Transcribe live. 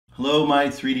Hello my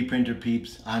 3D printer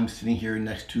peeps. I'm sitting here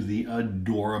next to the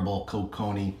adorable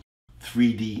Kokoni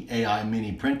 3D AI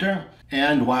mini printer.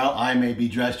 And while I may be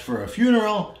dressed for a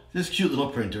funeral, this cute little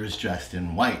printer is dressed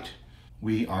in white.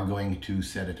 We are going to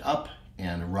set it up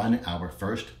and run our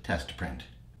first test print.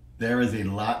 There is a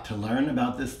lot to learn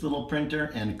about this little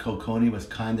printer, and Kokoni was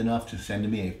kind enough to send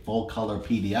me a full color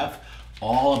PDF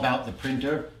all about the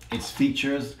printer, its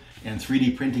features, and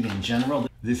 3D printing in general.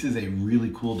 This is a really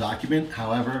cool document.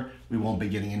 However, we won't be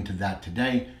getting into that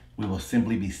today. We will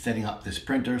simply be setting up this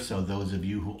printer so those of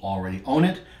you who already own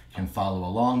it can follow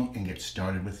along and get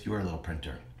started with your little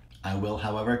printer. I will,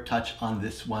 however, touch on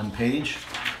this one page.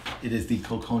 It is the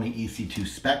Kokoni EC2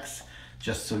 specs,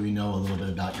 just so you know a little bit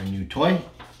about your new toy.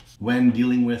 When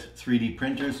dealing with 3D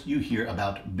printers, you hear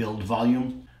about build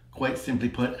volume. Quite simply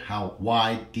put, how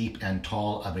wide, deep, and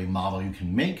tall of a model you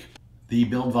can make. The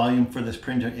build volume for this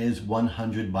printer is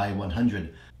 100 by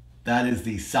 100. That is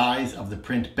the size of the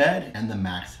print bed and the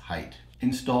max height.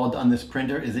 Installed on this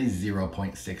printer is a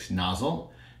 0.6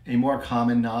 nozzle. A more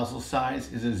common nozzle size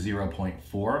is a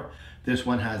 0.4. This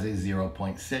one has a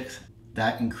 0.6.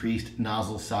 That increased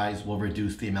nozzle size will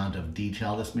reduce the amount of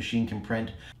detail this machine can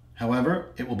print. However,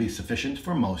 it will be sufficient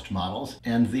for most models,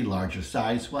 and the larger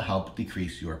size will help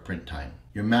decrease your print time.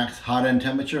 Your max hot end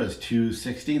temperature is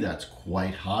 260. That's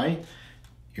quite high.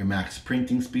 Your max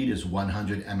printing speed is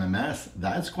 100 mms.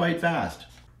 That's quite fast.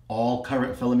 All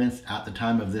current filaments at the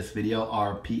time of this video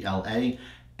are PLA,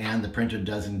 and the printer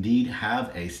does indeed have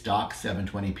a stock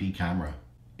 720p camera.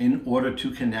 In order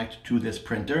to connect to this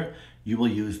printer, you will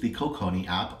use the Kokoni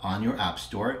app on your app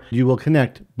store. You will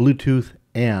connect Bluetooth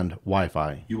and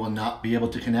Wi-Fi. You will not be able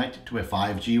to connect to a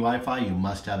 5G Wi-Fi. You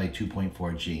must have a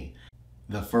 2.4G.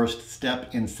 The first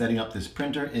step in setting up this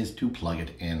printer is to plug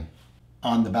it in.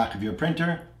 On the back of your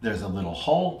printer, there's a little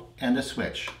hole and a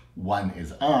switch. 1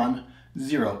 is on,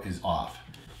 0 is off.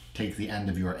 Take the end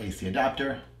of your AC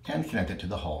adapter and connect it to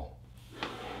the hole.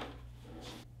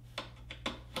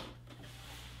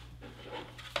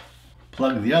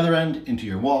 Plug the other end into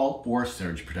your wall or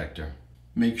surge protector.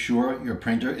 Make sure your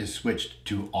printer is switched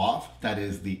to off, that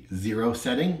is the 0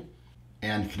 setting,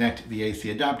 and connect the AC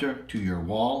adapter to your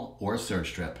wall or surge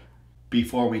strip.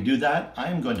 Before we do that, I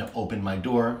am going to open my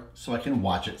door so I can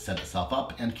watch it set itself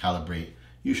up and calibrate.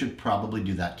 You should probably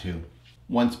do that too.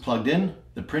 Once plugged in,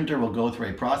 the printer will go through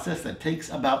a process that takes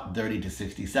about 30 to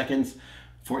 60 seconds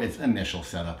for its initial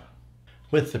setup.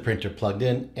 With the printer plugged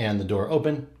in and the door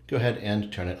open, go ahead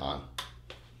and turn it on.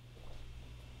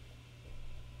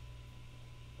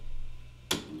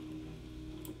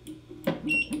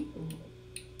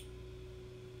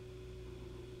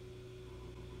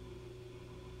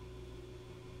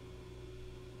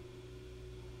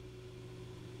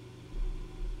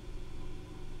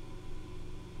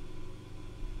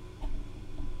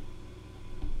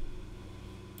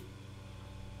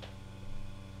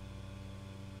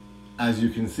 As you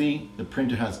can see, the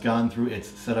printer has gone through its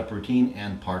setup routine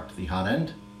and parked the hot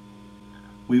end.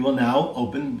 We will now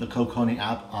open the Kokoni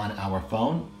app on our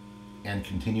phone and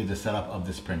continue the setup of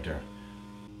this printer.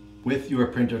 With your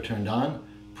printer turned on,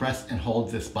 press and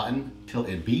hold this button till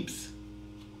it beeps.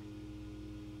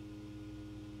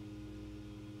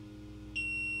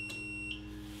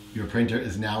 Your printer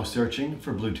is now searching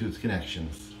for Bluetooth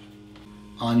connections.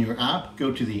 On your app,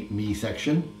 go to the Me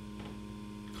section.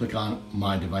 Click on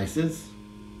My Devices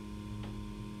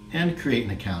and create an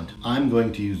account. I'm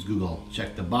going to use Google.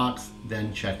 Check the box,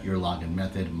 then check your login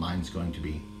method. Mine's going to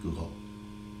be Google.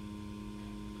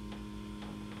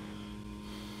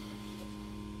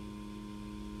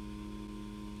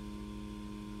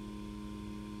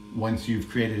 Once you've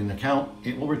created an account,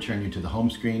 it will return you to the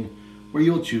home screen where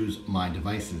you'll choose My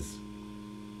Devices.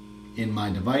 In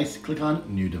My Device, click on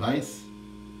New Device.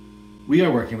 We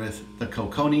are working with the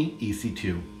Kokoni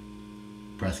EC2.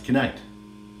 Press Connect.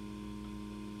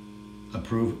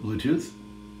 Approve Bluetooth.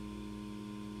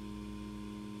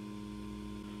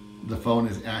 The phone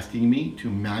is asking me to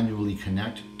manually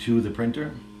connect to the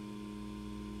printer.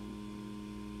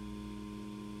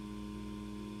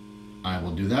 I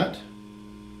will do that.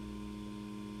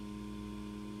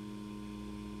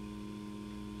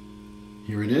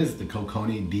 Here it is, the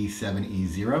Kokoni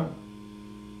D7E0.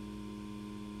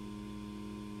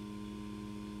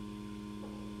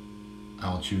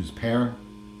 I'll choose pair,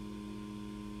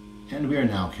 and we are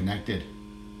now connected.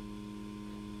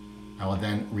 I will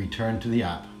then return to the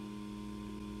app.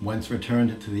 Once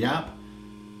returned to the app,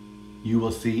 you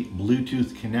will see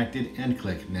Bluetooth connected and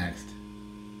click Next.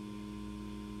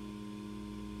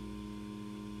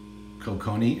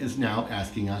 Kokoni is now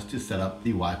asking us to set up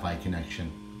the Wi-Fi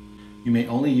connection. You may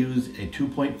only use a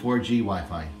 2.4G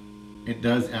Wi-Fi. It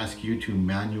does ask you to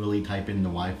manually type in the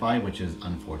Wi-Fi, which is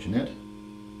unfortunate.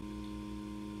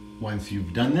 Once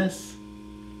you've done this,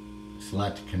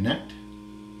 select Connect,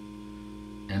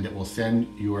 and it will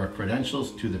send your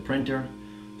credentials to the printer,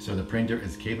 so the printer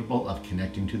is capable of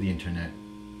connecting to the internet.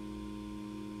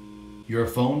 Your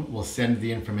phone will send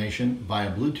the information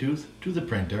via Bluetooth to the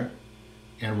printer,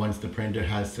 and once the printer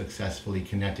has successfully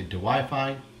connected to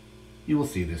Wi-Fi, you will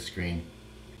see this screen.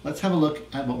 Let's have a look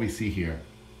at what we see here.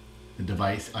 The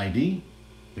device ID,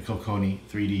 the Kokoni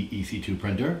 3D EC2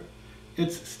 printer.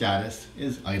 Its status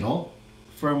is idle.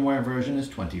 Firmware version is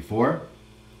 24.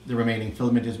 The remaining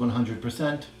filament is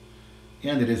 100%,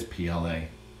 and it is PLA.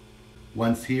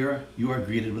 Once here, you are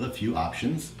greeted with a few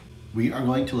options. We are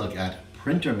going to look at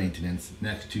printer maintenance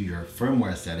next to your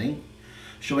firmware setting,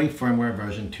 showing firmware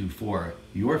version 2.4.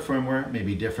 Your firmware may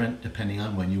be different depending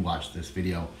on when you watch this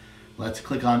video. Let's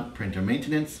click on printer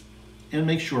maintenance and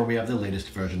make sure we have the latest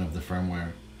version of the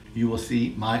firmware. You will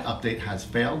see my update has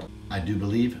failed. I do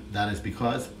believe that is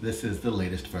because this is the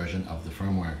latest version of the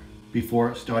firmware.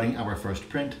 Before starting our first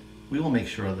print, we will make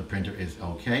sure the printer is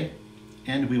okay,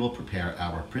 and we will prepare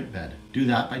our print bed. Do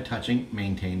that by touching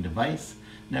Maintain Device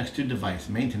next to Device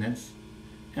Maintenance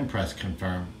and press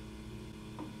Confirm.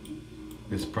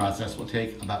 This process will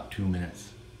take about 2 minutes.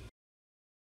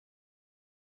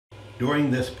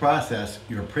 During this process,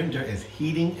 your printer is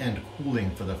heating and cooling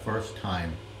for the first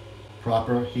time.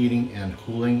 Proper heating and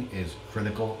cooling is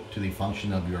critical to the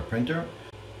function of your printer.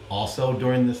 Also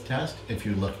during this test, if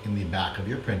you look in the back of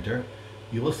your printer,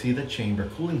 you will see the chamber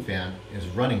cooling fan is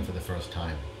running for the first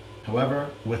time. However,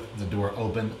 with the door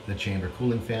open, the chamber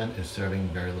cooling fan is serving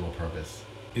very little purpose.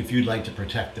 If you'd like to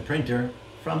protect the printer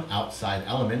from outside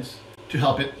elements to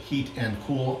help it heat and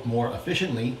cool more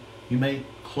efficiently, you may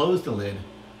close the lid,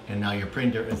 and now your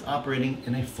printer is operating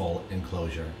in a full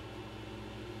enclosure.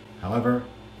 However,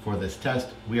 for this test,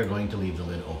 we are going to leave the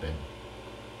lid open.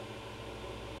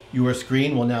 Your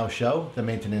screen will now show the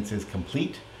maintenance is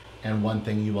complete, and one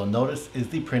thing you will notice is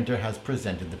the printer has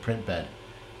presented the print bed.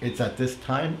 It's at this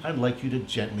time I'd like you to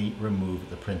gently remove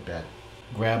the print bed.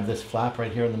 Grab this flap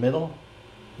right here in the middle,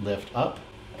 lift up,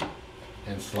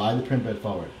 and slide the print bed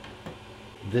forward.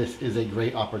 This is a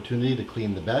great opportunity to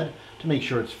clean the bed to make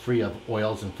sure it's free of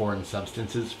oils and foreign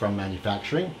substances from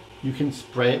manufacturing. You can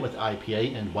spray it with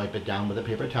IPA and wipe it down with a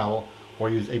paper towel,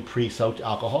 or use a pre-soaked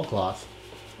alcohol cloth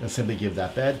and simply give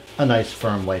that bed a nice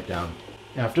firm wipe down.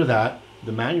 After that,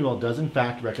 the manual does in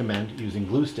fact recommend using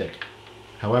glue stick.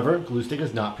 However, glue stick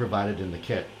is not provided in the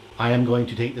kit. I am going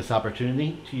to take this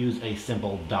opportunity to use a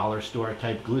simple dollar store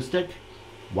type glue stick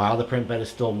while the print bed is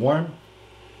still warm,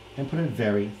 and put a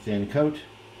very thin coat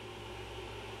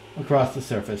across the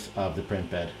surface of the print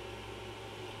bed.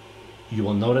 You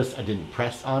will notice I didn't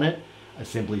press on it. I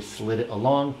simply slid it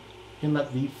along and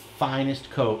let the finest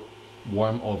coat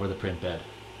warm over the print bed.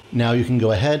 Now you can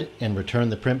go ahead and return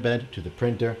the print bed to the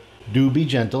printer. Do be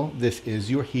gentle. This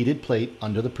is your heated plate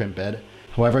under the print bed.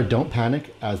 However, don't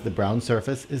panic, as the brown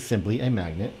surface is simply a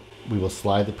magnet. We will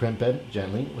slide the print bed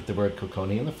gently with the word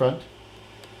Kokoni in the front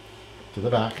to the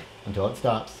back until it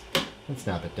stops, and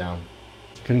snap it down.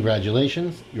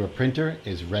 Congratulations, your printer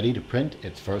is ready to print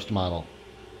its first model.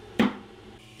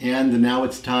 And now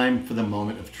it's time for the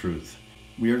moment of truth.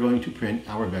 We are going to print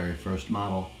our very first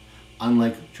model.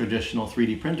 Unlike traditional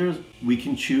 3D printers, we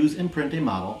can choose and print a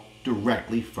model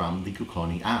directly from the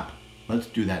Kokoni app. Let's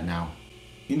do that now.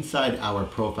 Inside our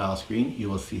profile screen, you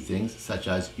will see things such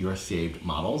as your saved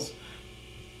models,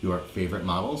 your favorite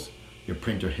models, your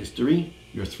printer history,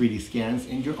 your 3D scans,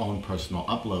 and your own personal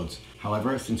uploads.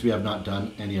 However, since we have not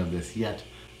done any of this yet,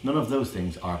 none of those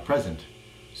things are present.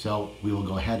 So we will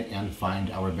go ahead and find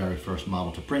our very first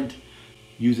model to print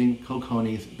using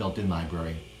Kokoni's built-in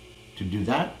library. To do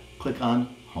that, click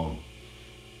on Home.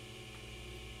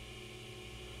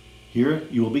 Here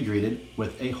you will be greeted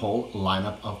with a whole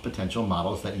lineup of potential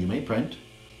models that you may print.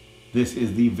 This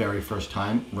is the very first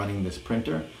time running this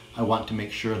printer. I want to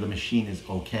make sure the machine is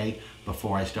okay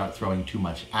before I start throwing too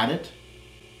much at it.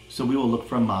 So we will look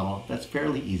for a model that's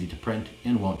fairly easy to print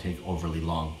and won't take overly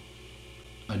long.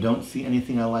 I don't see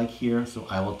anything I like here, so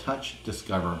I will touch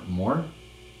Discover More.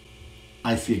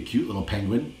 I see a cute little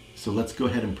penguin, so let's go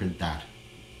ahead and print that.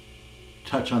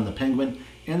 Touch on the penguin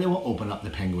and it will open up the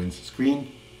penguin's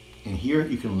screen, and here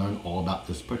you can learn all about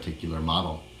this particular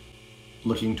model.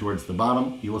 Looking towards the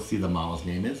bottom, you will see the model's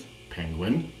name is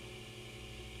Penguin.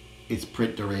 Its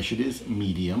print duration is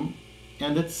medium,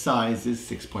 and its size is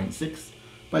 6.6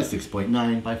 by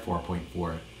 6.9 by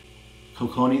 4.4.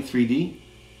 Kokoni 3D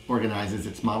organizes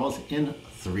its models in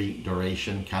 3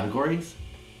 duration categories.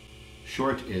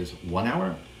 Short is 1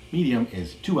 hour, medium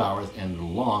is 2 hours, and the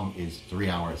long is 3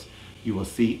 hours. You will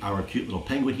see our cute little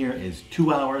penguin here is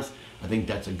 2 hours. I think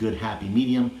that's a good happy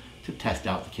medium to test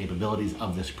out the capabilities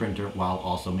of this printer while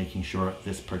also making sure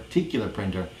this particular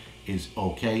printer is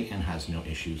okay and has no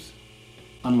issues.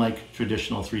 Unlike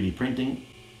traditional 3D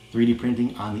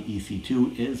printing on the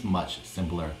EC2 is much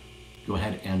simpler. Go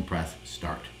ahead and press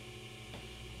start.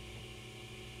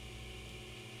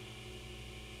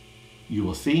 You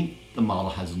will see the model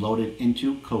has loaded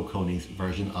into Kokoni's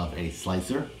version of a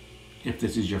slicer. If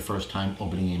this is your first time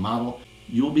opening a model,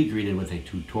 you will be greeted with a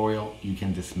tutorial. You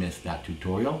can dismiss that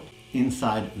tutorial.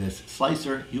 Inside this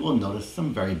slicer, you will notice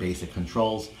some very basic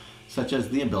controls, such as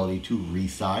the ability to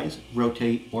resize,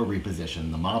 rotate, or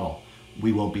reposition the model.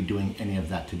 We won't be doing any of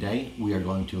that today. We are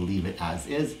going to leave it as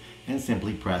is and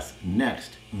simply press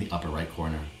next in the upper right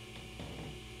corner.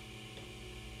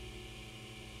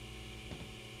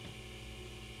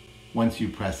 Once you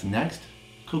press next,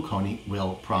 Kokoni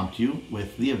will prompt you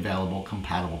with the available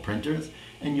compatible printers,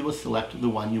 and you will select the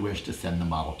one you wish to send the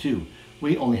model to.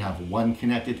 We only have one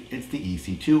connected, it's the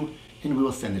EC2, and we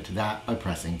will send it to that by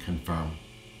pressing confirm.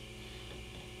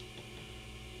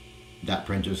 That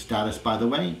printer's status, by the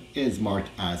way, is marked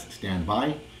as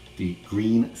standby. The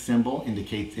green symbol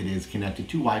indicates it is connected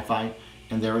to Wi-Fi,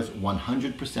 and there is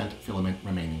 100% filament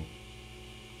remaining.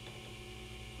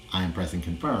 I am pressing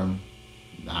confirm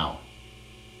now.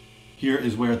 Here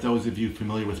is where those of you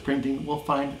familiar with printing will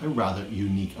find a rather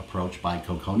unique approach by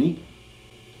Kokoni.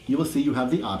 You will see you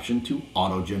have the option to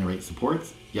auto-generate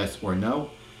supports, yes or no.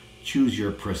 Choose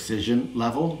your precision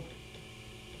level,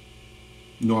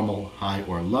 normal, high,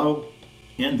 or low,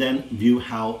 and then view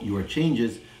how your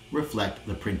changes reflect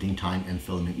the printing time and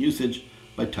filament usage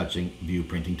by touching View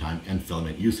Printing Time and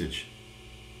Filament Usage.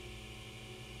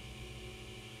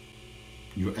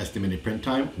 Your estimated print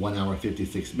time, 1 hour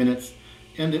 56 minutes,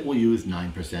 and it will use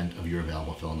 9% of your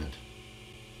available filament.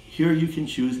 Here you can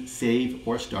choose Save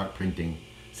or Start Printing.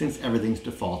 Since everything's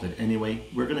defaulted anyway,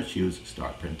 we're going to choose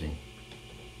Start Printing.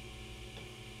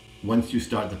 Once you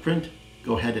start the print,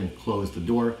 go ahead and close the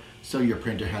door so your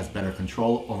printer has better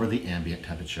control over the ambient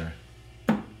temperature.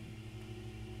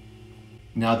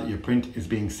 Now that your print is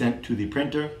being sent to the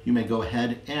printer, you may go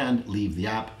ahead and leave the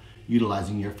app.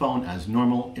 Utilizing your phone as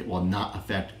normal, it will not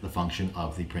affect the function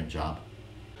of the print job.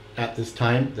 At this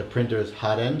time, the printer's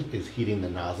hot end is heating the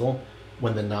nozzle.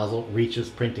 When the nozzle reaches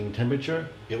printing temperature,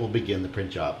 it will begin the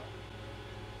print job.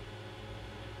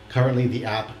 Currently, the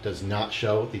app does not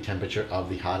show the temperature of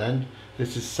the hot end.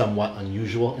 This is somewhat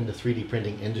unusual in the 3D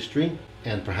printing industry,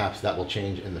 and perhaps that will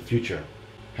change in the future.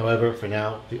 However, for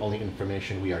now, the only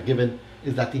information we are given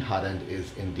is that the hot end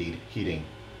is indeed heating.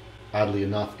 Oddly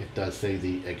enough, it does say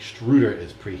the extruder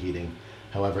is preheating.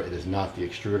 However, it is not the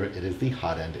extruder, it is the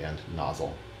hot end and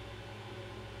nozzle.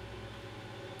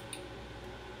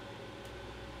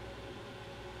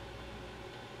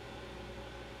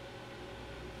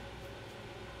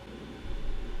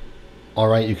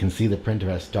 Alright, you can see the printer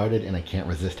has started and I can't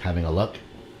resist having a look.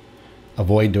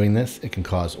 Avoid doing this. It can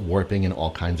cause warping and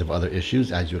all kinds of other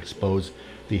issues as you expose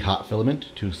the hot filament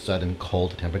to sudden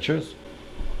cold temperatures.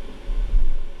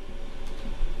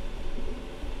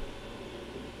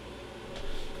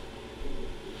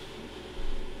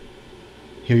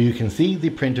 Here you can see the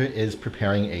printer is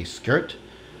preparing a skirt.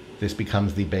 This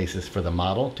becomes the basis for the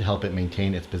model to help it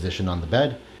maintain its position on the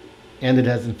bed. And it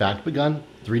has in fact begun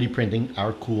 3D printing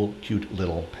our cool, cute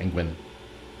little penguin.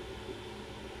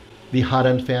 The hot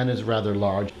end fan is rather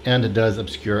large and it does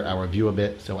obscure our view a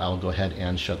bit, so I'll go ahead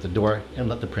and shut the door and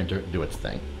let the printer do its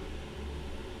thing.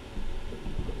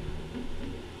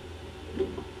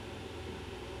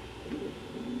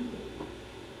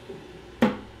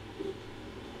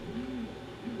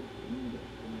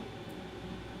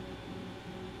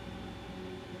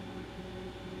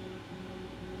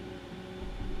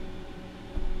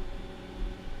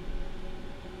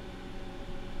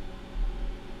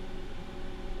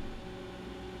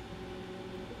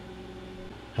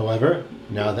 However,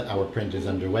 now that our print is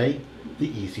underway, the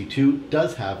EC2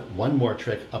 does have one more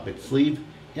trick up its sleeve,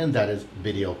 and that is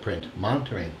video print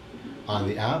monitoring. On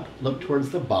the app, look towards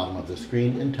the bottom of the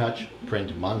screen and touch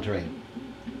Print Monitoring.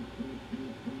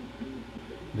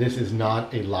 This is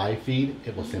not a live feed,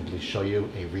 it will simply show you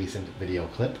a recent video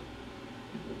clip.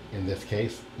 In this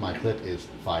case, my clip is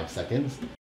 5 seconds.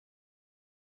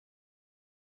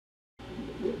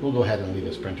 We'll go ahead and leave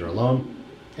this printer alone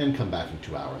and come back in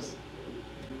 2 hours.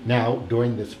 Now,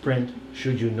 during this print,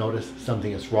 should you notice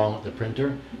something is wrong with the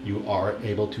printer, you are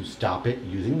able to stop it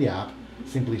using the app.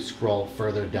 Simply scroll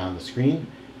further down the screen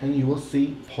and you will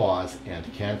see pause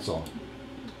and cancel.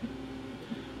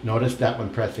 Notice that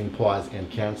when pressing pause and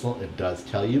cancel, it does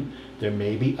tell you there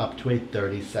may be up to a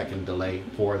 30-second delay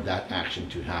for that action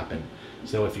to happen.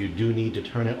 So if you do need to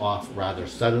turn it off rather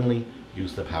suddenly,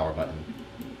 use the power button.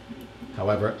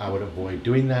 However, I would avoid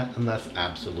doing that unless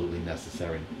absolutely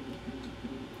necessary.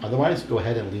 Otherwise, go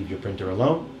ahead and leave your printer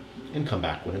alone and come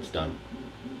back when it's done.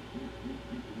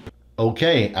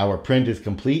 Okay, our print is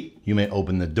complete. You may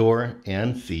open the door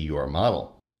and see your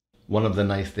model. One of the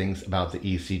nice things about the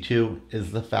EC2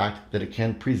 is the fact that it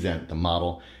can present the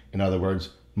model. In other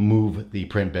words, move the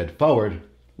print bed forward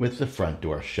with the front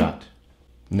door shut.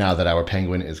 Now that our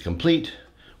penguin is complete,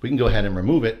 we can go ahead and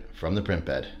remove it from the print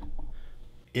bed.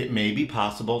 It may be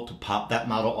possible to pop that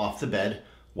model off the bed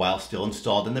while still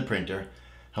installed in the printer.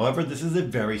 However, this is a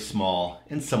very small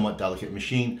and somewhat delicate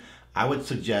machine. I would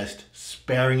suggest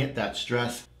sparing it that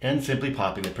stress and simply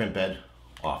popping the print bed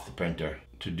off the printer.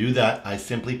 To do that, I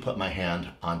simply put my hand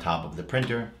on top of the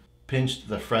printer, pinched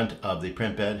the front of the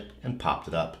print bed, and popped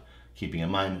it up, keeping in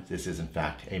mind this is in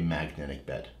fact a magnetic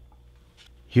bed.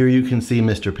 Here you can see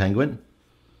Mr. Penguin.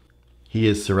 He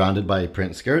is surrounded by a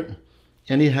print skirt,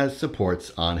 and he has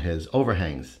supports on his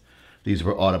overhangs. These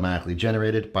were automatically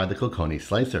generated by the Kokoni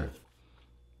slicer.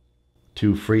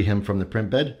 To free him from the print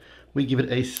bed, we give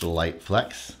it a slight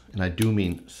flex, and I do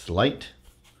mean slight,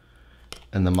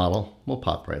 and the model will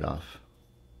pop right off.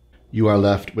 You are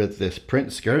left with this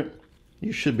print skirt.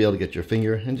 You should be able to get your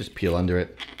finger and just peel under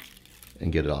it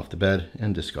and get it off the bed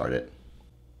and discard it.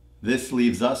 This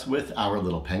leaves us with our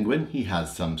little penguin. He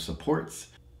has some supports.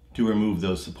 To remove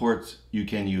those supports, you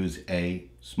can use a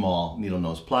small needle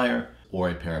nose plier or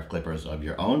a pair of clippers of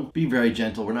your own. Be very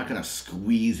gentle. We're not going to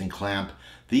squeeze and clamp.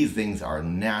 These things are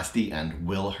nasty and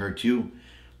will hurt you.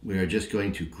 We are just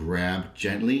going to grab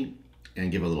gently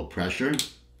and give a little pressure.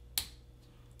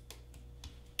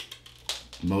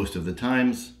 Most of the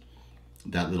times,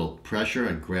 that little pressure,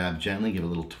 I grab gently, give a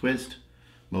little twist.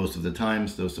 Most of the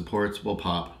times, those supports will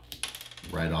pop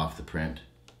right off the print.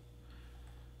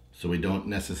 So we don't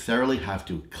necessarily have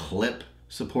to clip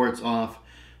supports off.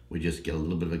 We just get a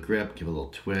little bit of a grip, give a little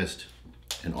twist,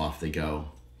 and off they go.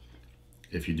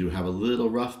 If you do have a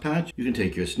little rough patch, you can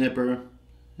take your snipper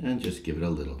and just give it a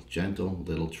little gentle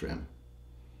little trim.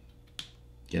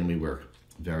 Again, we work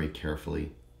very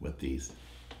carefully with these.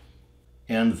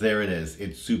 And there it is.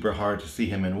 It's super hard to see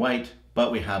him in white,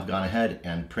 but we have gone ahead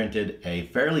and printed a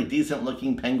fairly decent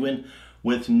looking penguin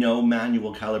with no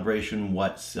manual calibration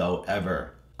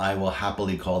whatsoever. I will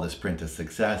happily call this print a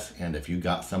success, and if you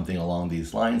got something along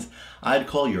these lines, I'd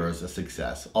call yours a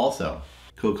success also.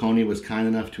 Kokoni was kind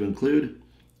enough to include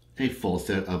a full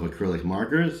set of acrylic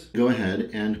markers. Go ahead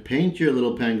and paint your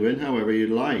little penguin however you'd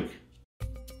like.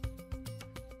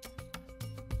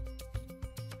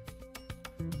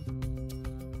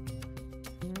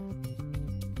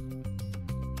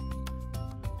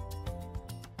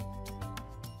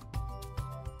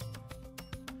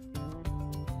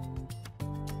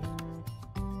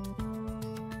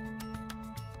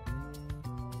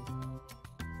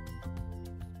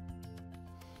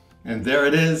 And there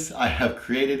it is. I have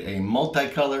created a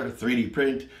multicolor 3D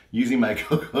print using my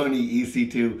Kokoni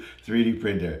EC2 3D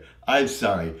printer. I'm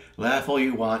sorry, laugh all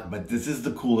you want, but this is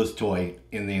the coolest toy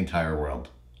in the entire world.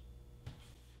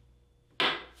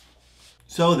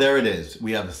 So there it is.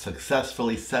 We have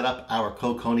successfully set up our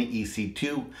Kokoni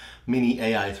EC2 Mini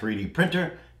AI 3D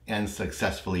printer and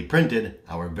successfully printed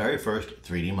our very first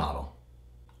 3D model.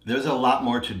 There's a lot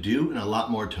more to do and a lot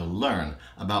more to learn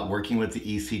about working with the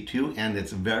EC2 and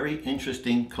its very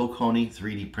interesting Kokoni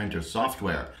 3D printer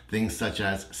software. Things such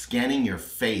as scanning your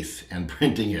face and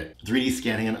printing it, 3D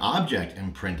scanning an object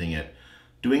and printing it,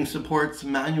 doing supports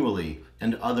manually,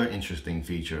 and other interesting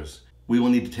features. We will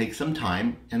need to take some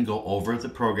time and go over the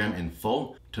program in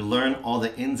full to learn all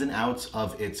the ins and outs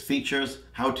of its features,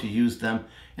 how to use them,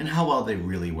 and how well they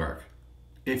really work.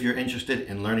 If you're interested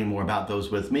in learning more about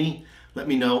those with me, let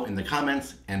me know in the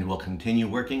comments and we'll continue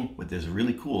working with this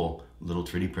really cool little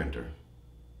 3D printer.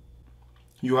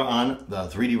 You are on the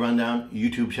 3D Rundown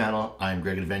YouTube channel. I'm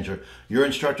Greg Adventure, your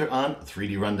instructor on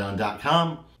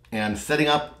 3drundown.com, and setting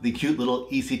up the cute little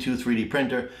EC2 3D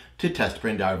printer to test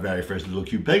print our very first little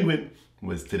cute penguin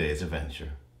was today's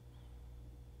adventure.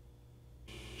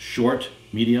 Short,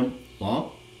 medium,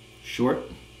 long, short,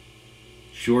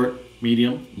 short,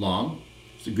 medium, long.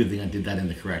 It's a good thing I did that in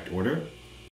the correct order.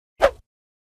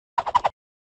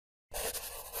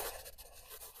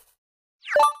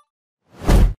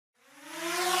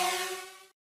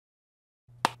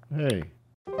 Hey.